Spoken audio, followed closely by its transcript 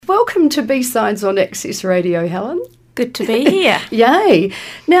welcome to B-Sides on Access Radio, Helen. Good to be here. Yay.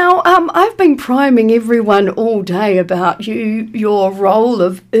 Now, I've been priming everyone all day about your role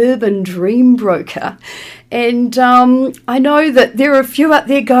of urban dream broker. And I know that there are a few out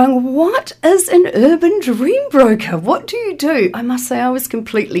there going, what is an urban dream broker? What do you do? I must say I was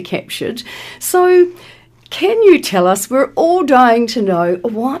completely captured. So can you tell us, we're all dying to know,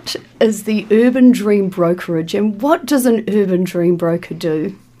 what is the Urban Dream Brokerage and what does an urban dream broker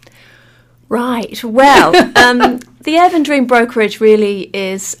do? Right. Well, the Urban Dream Brokerage really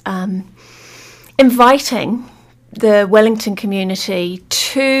is inviting the Wellington community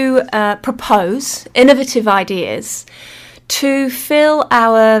to propose innovative ideas to fill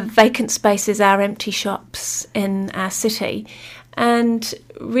our vacant spaces, our empty shops in our city. And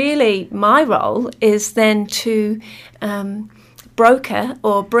really, my role is then to broker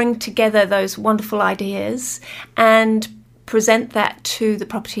or bring together those wonderful ideas and present that to the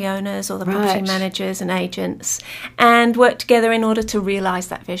property owners or the property managers and agents and work together in order to realise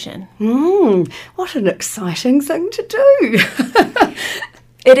that vision. What an exciting thing to do.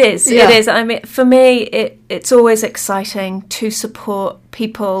 It is. I mean, for me, it's always exciting to support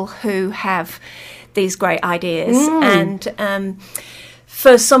people who have these great ideas. And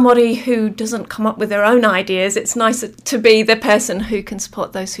for somebody who doesn't come up with their own ideas, it's nice to be the person who can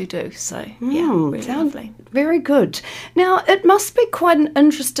support those who do. So, really lovely. Very good. Now, it must be quite an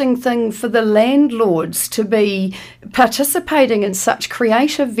interesting thing for the landlords to be participating in such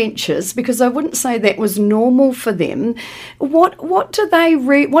creative ventures, because I wouldn't say that was normal for them. What are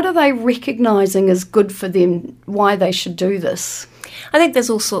they recognising as good for them, why they should do this? I think there's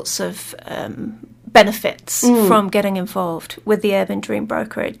all sorts of benefits from getting involved with the Urban Dream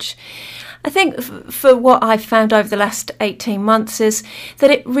Brokerage. I think for what I've found over the last 18 months is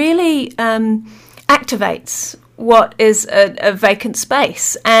that it really activates what is a vacant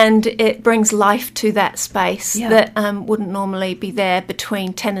space, and it brings life to that space that wouldn't normally be there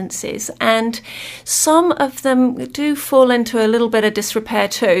between tenancies. And some of them do fall into a little bit of disrepair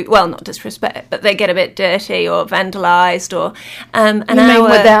too. Well, not disrepair, but they get a bit dirty or vandalised, or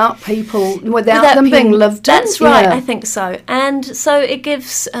without them being lived in? That's right, I think so. And so it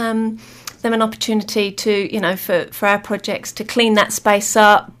gives them an opportunity to, for our projects to clean that space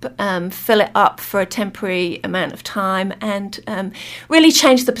up, fill it up for a temporary amount of time, and really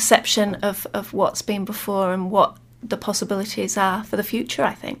change the perception of what's been before and what the possibilities are for the future,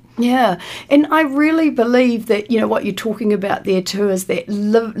 I think. Yeah, and I really believe that, what you're talking about there too is that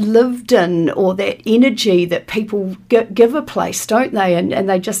lived in, or that energy that people give a place, don't they? And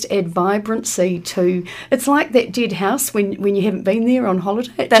they just add vibrancy to, it's like that dead house when you haven't been there on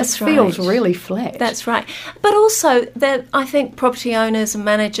holiday. It just feels really flat. That's right. But also, I think property owners and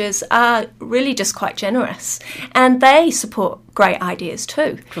managers are really just quite generous, and they support great ideas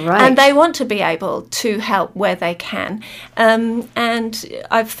too. Great. And they want to be able to help where they can. And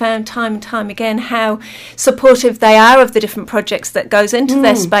I've found time and time again how supportive they are of the different projects that goes into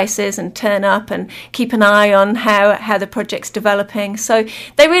their spaces, and turn up and keep an eye on how the project's developing. So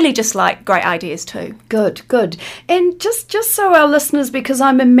they really just like great ideas too. Good. And just so our listeners, because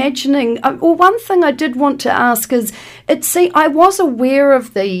I'm imagining, one thing I did want to ask is, I was aware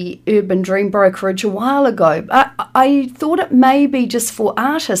of the Urban Dream Brokerage a while ago. I thought it may be just for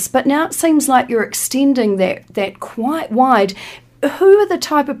artists, but now it seems like you're extending that quite wide. Who are the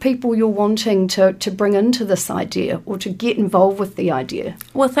type of people you're wanting to bring into this idea, or to get involved with the idea?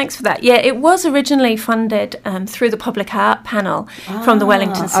 Well, thanks for that. Yeah, it was originally funded through the Public Art Panel from the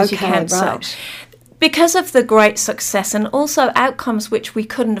Wellington City Council. Right. Because of the great success and also outcomes which we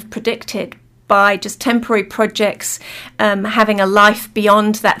couldn't have predicted by just temporary projects having a life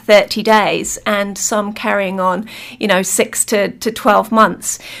beyond that 30 days, and some carrying on, 6 to 12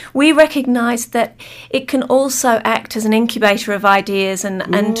 months. We recognised that it can also act as an incubator of ideas,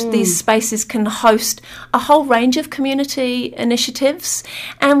 and these spaces can host a whole range of community initiatives,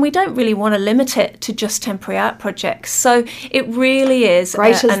 and we don't really want to limit it to just temporary art projects. So it really is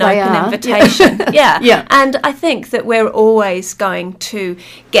an open invitation. Yeah. And I think that we're always going to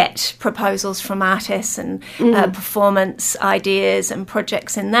get proposals from artists and performance ideas and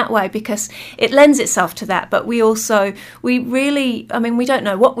projects in that way, because it lends itself to that. But we really, we don't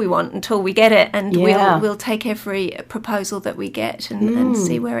know what we want until we get it, and we'll take every proposal that we get and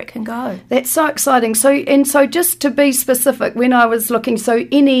see where it can go. That's so exciting. So just to be specific, when I was looking, so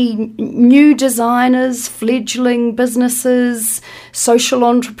any new designers, fledgling businesses, social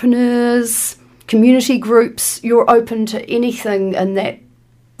entrepreneurs, community groups, you're open to anything in that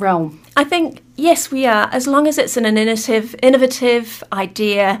realm? I think, yes, we are. As long as it's an innovative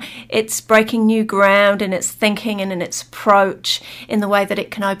idea, it's breaking new ground in its thinking and in its approach, in the way that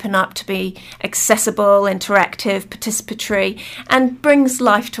it can open up to be accessible, interactive, participatory, and brings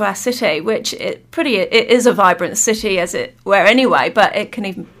life to our city, which it is a vibrant city as it were anyway, but it can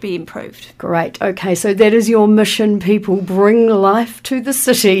even be improved. Great. Okay, so that is your mission, people. Bring life to the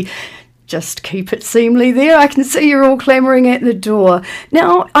city. Just keep it seemly there. I can see you're all clamouring at the door.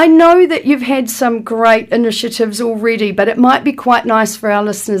 Now, I know that you've had some great initiatives already, but it might be quite nice for our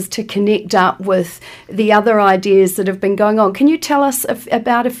listeners to connect up with the other ideas that have been going on. Can you tell us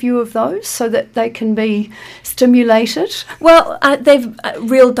about a few of those so that they can be stimulated? Well, they've a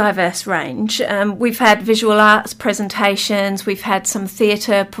real diverse range. We've had visual arts presentations, we've had some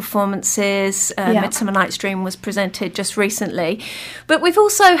theatre performances. Midsummer Night's Dream was presented just recently. But we've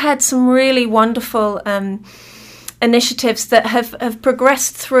also had some really wonderful initiatives that have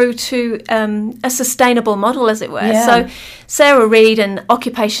progressed through to a sustainable model, as it were. Yeah. So Sarah Reid and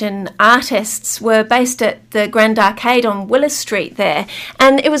Occupation Artists were based at the Grand Arcade on Willis Street there,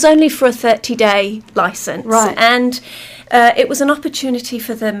 and it was only for a 30-day licence. Right. And it was an opportunity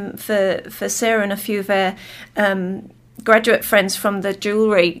for them, for Sarah and a few of her graduate friends from the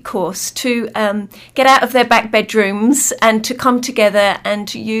jewellery course to get out of their back bedrooms and to come together and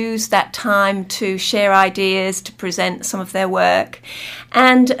to use that time to share ideas, to present some of their work.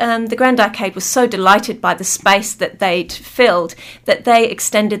 And the Grand Arcade was so delighted by the space that they'd filled that they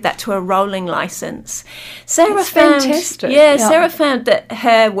extended that to a rolling licence. That's fantastic. Sarah found that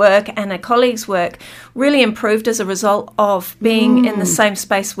her work and her colleagues' work really improved as a result of being in the same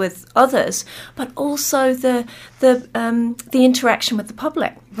space with others, but also the interaction with the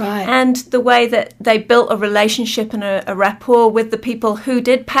public. Right. And the way that they built a relationship and a rapport with the people who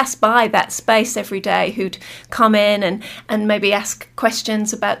did pass by that space every day, who'd come in and maybe ask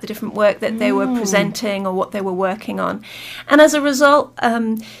questions about the different work that they were presenting or what they were working on. And as a result,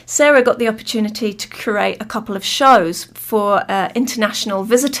 Sarah got the opportunity to curate a couple of shows for international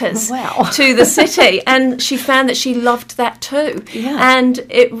visitors to the city. And she found that she loved that too. Yeah. And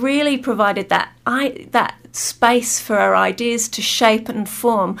it really provided that space for our ideas to shape and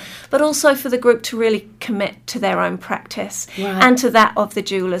form, but also for the group to really commit to their own practice and to that of the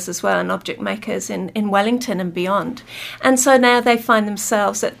jewellers as well and object makers in Wellington and beyond. And so now they find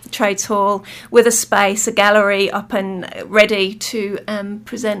themselves at the Trades Hall with a space, a gallery up and ready to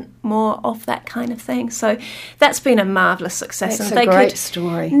present more of that kind of thing. So that's been a marvellous success. That's and they great could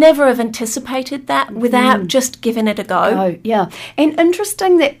story. Never have anticipated that without just giving it a go. Oh, yeah. And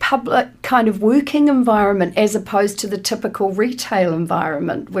interesting, that public kind of working environment as opposed to the typical retail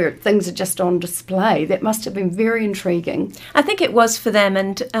environment where things are just on display. That must have been very intriguing. I think it was for them,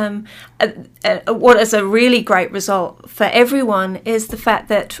 and what is a really great result for everyone is the fact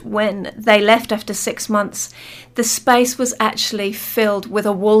that when they left after 6 months, the space was actually filled with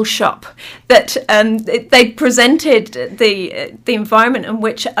a wool shop. That they presented the environment in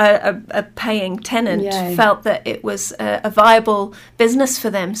which a paying tenant felt that it was a viable business for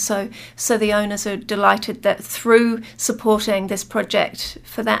them. So the owners are delighted that through supporting this project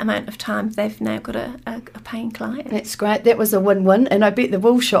for that amount of time, they've now got a paying client. That's great. That was a win-win, and I bet the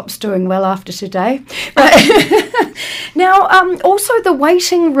wool shop's doing well after today. Now, also the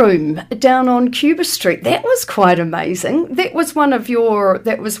waiting room down on Cuba Street, that was quite amazing. That was one of your,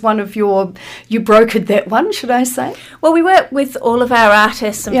 you brokered that one, should I say? Well, we work with all of our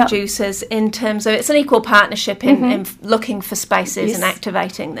artists and producers in terms of, it's an equal partnership in looking for spaces and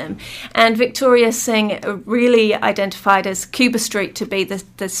activating them. And Victoria Singh really identified as Cuba Street to be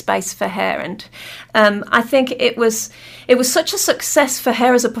the space for her. And I think it was such a success for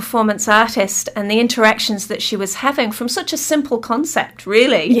her as a performance artist, and the interactions that she was having from such a simple concept,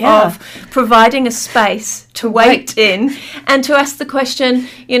 really, of providing a space to wait in and to ask the question,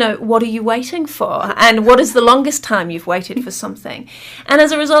 what are you waiting for? And what is the longest time you've waited for something? And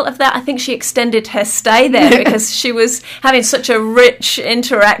as a result of that, I think she extended her stay there because she was having such a rich,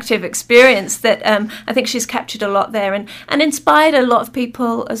 interactive experience that I think she's captured a lot there and inspired a lot of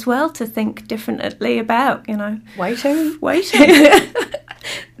people as well to think differently about, waiting.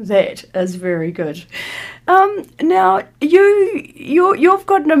 That is very good. Now, you've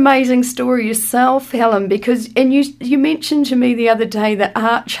got an amazing story yourself, Helen, because you mentioned to me the other day that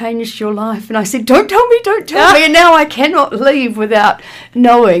art changed your life, and I said, don't tell me, and now I cannot leave without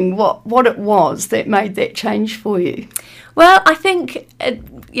knowing what it was that made that change for you. Well, I think,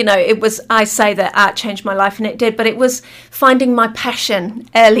 I say that art changed my life, and it did, but it was finding my passion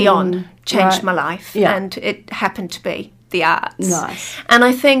early on changed my life, and it happened to be the arts. Nice. And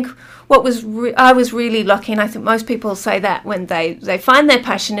I think what was I was really lucky, and I think most people say that when they find their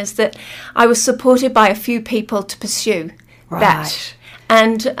passion, is that I was supported by a few people to pursue that.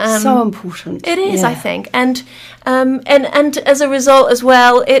 And so important. It is, I think, and as a result as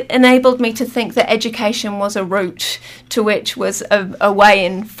well, it enabled me to think that education was a route to which was a way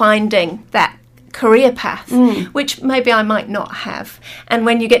in finding that career path, which maybe I might not have. And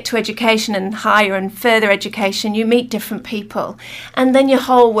when you get to education and higher and further education, you meet different people, and then your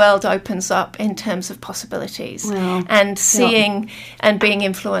whole world opens up in terms of possibilities, and seeing and being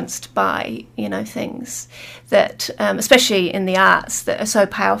influenced by, things that, especially in the arts, that are so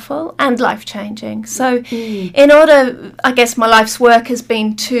powerful and life-changing. So in order, I guess my life's work has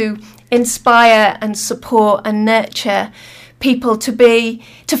been to inspire and support and nurture people to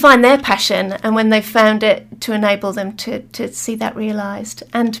find their passion, and when they've found it, to enable them to see that realised.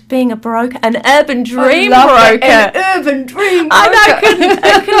 And being a broker, an urban dream broker. An urban dream broker. I know,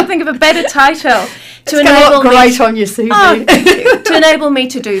 I couldn't think of a better title. It's going to look great on your CV. To enable me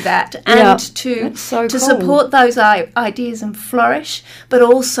to do that, and to support those ideas and flourish, but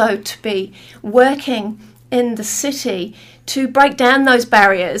also to be working in the city to break down those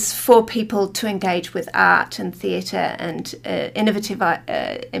barriers for people to engage with art and theatre and innovative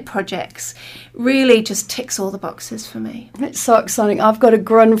projects really just ticks all the boxes for me. That's so exciting. I've got a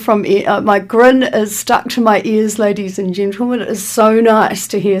grin from my grin is stuck to my ears, ladies and gentlemen. It is so nice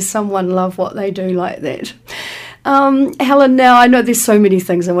to hear someone love what they do like that. Helen, now I know there's so many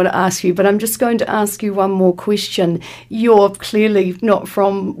things I want to ask you, but I'm just going to ask you one more question. You're clearly not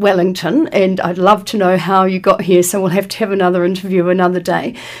from Wellington, and I'd love to know how you got here, so we'll have to have another interview another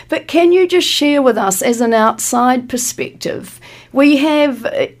day. But can you just share with us, as an outside perspective, we have,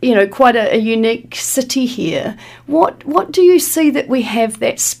 quite a unique city here. What do you see that we have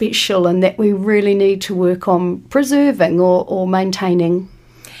that's special and that we really need to work on preserving or maintaining?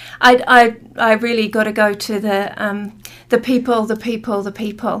 I really got to go to the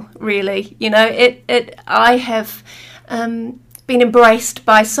people. Really, I have been embraced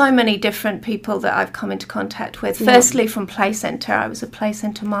by so many different people that I've come into contact with. Firstly, from Play Centre, I was a Play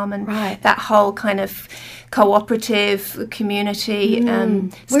Centre mum, and that whole kind of cooperative community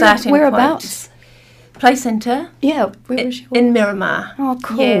starting whereabouts? point. Play Centre. Yeah, where was you? In Miramar. Oh,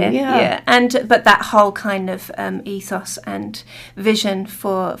 cool. Yeah. But that whole kind of ethos and vision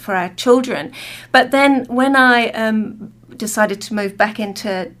for our children. But then when I decided to move back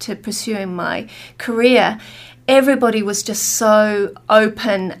into pursuing my career, everybody was just so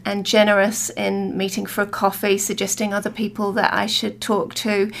open and generous in meeting for a coffee, suggesting other people that I should talk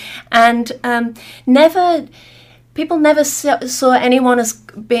to, and people never saw anyone as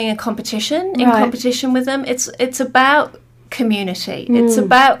being in competition with them. It's about community. It's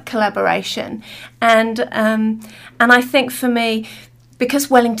about collaboration, and I think for me, because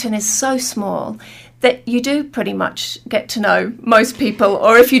Wellington is so small, that you do pretty much get to know most people,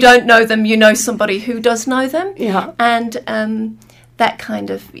 or if you don't know them, you know somebody who does know them. Yeah, and that kind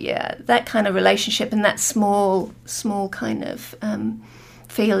of relationship and that small kind of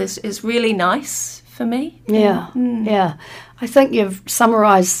feel is really nice for me. Yeah. I think you've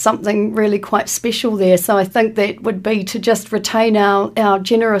summarised something really quite special there. So I think that would be to just retain our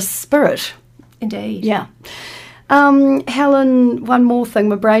generous spirit. Indeed. Yeah. Helen, one more thing.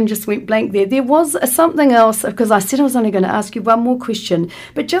 My brain just went blank there. There was something else, because I said I was only going to ask you one more question.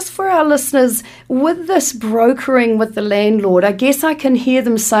 But just for our listeners, with this brokering with the landlord, I guess I can hear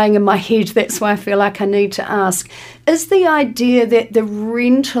them saying in my head, that's why I feel like I need to ask, is the idea that the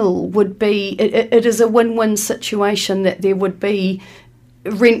rental would be, it is a win-win situation, that there would be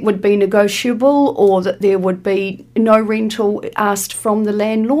rent would be negotiable, or that there would be no rental asked from the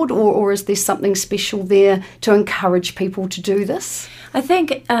landlord, or is there something special there to encourage people to do this? I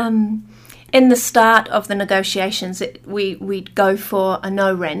think in the start of the negotiations, we'd go for a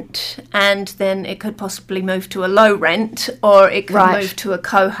no rent, and then it could possibly move to a low rent, or it could move to a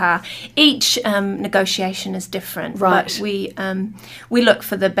coha. Each negotiation is different, but we look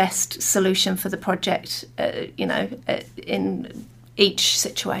for the best solution for the project, in each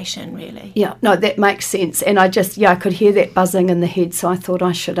situation, really. Yeah, no, that makes sense. And I could hear that buzzing in the head, so I thought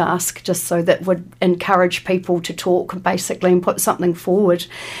I should ask, just so that would encourage people to talk, basically, and put something forward.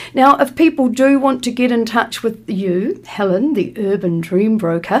 Now, if people do want to get in touch with you, Helen, the Urban Dream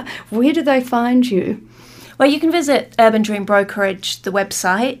Broker, where do they find you? Well, you can visit Urban Dream Brokerage, the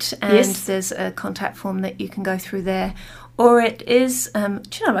website, and there's a contact form that you can go through there. Or it is, I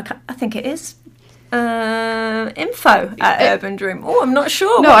think it is info@Urban Dream. Oh, I'm not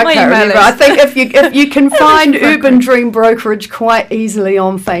sure. No, I can't remember. I think if you can find Urban Dream Brokerage quite easily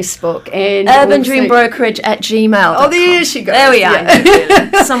on Facebook and urdreambrokerage@gmail.com. Oh, there she goes. There we are.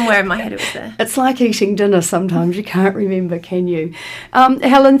 Yeah. Somewhere in my head it was there. It's like eating dinner sometimes. You can't remember, can you?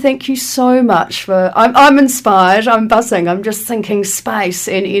 Helen, thank you so much for. I'm inspired. I'm buzzing. I'm just thinking space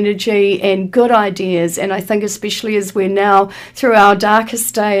and energy and good ideas. And I think especially as we're now through our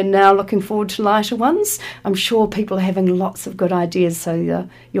darkest day and now looking forward to lighter ones, I'm sure people are having lots of good ideas, so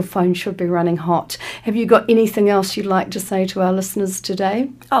your phone should be running hot. Have you got anything else you'd like to say to our listeners today?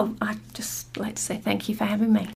 Oh, I'd just like to say thank you for having me.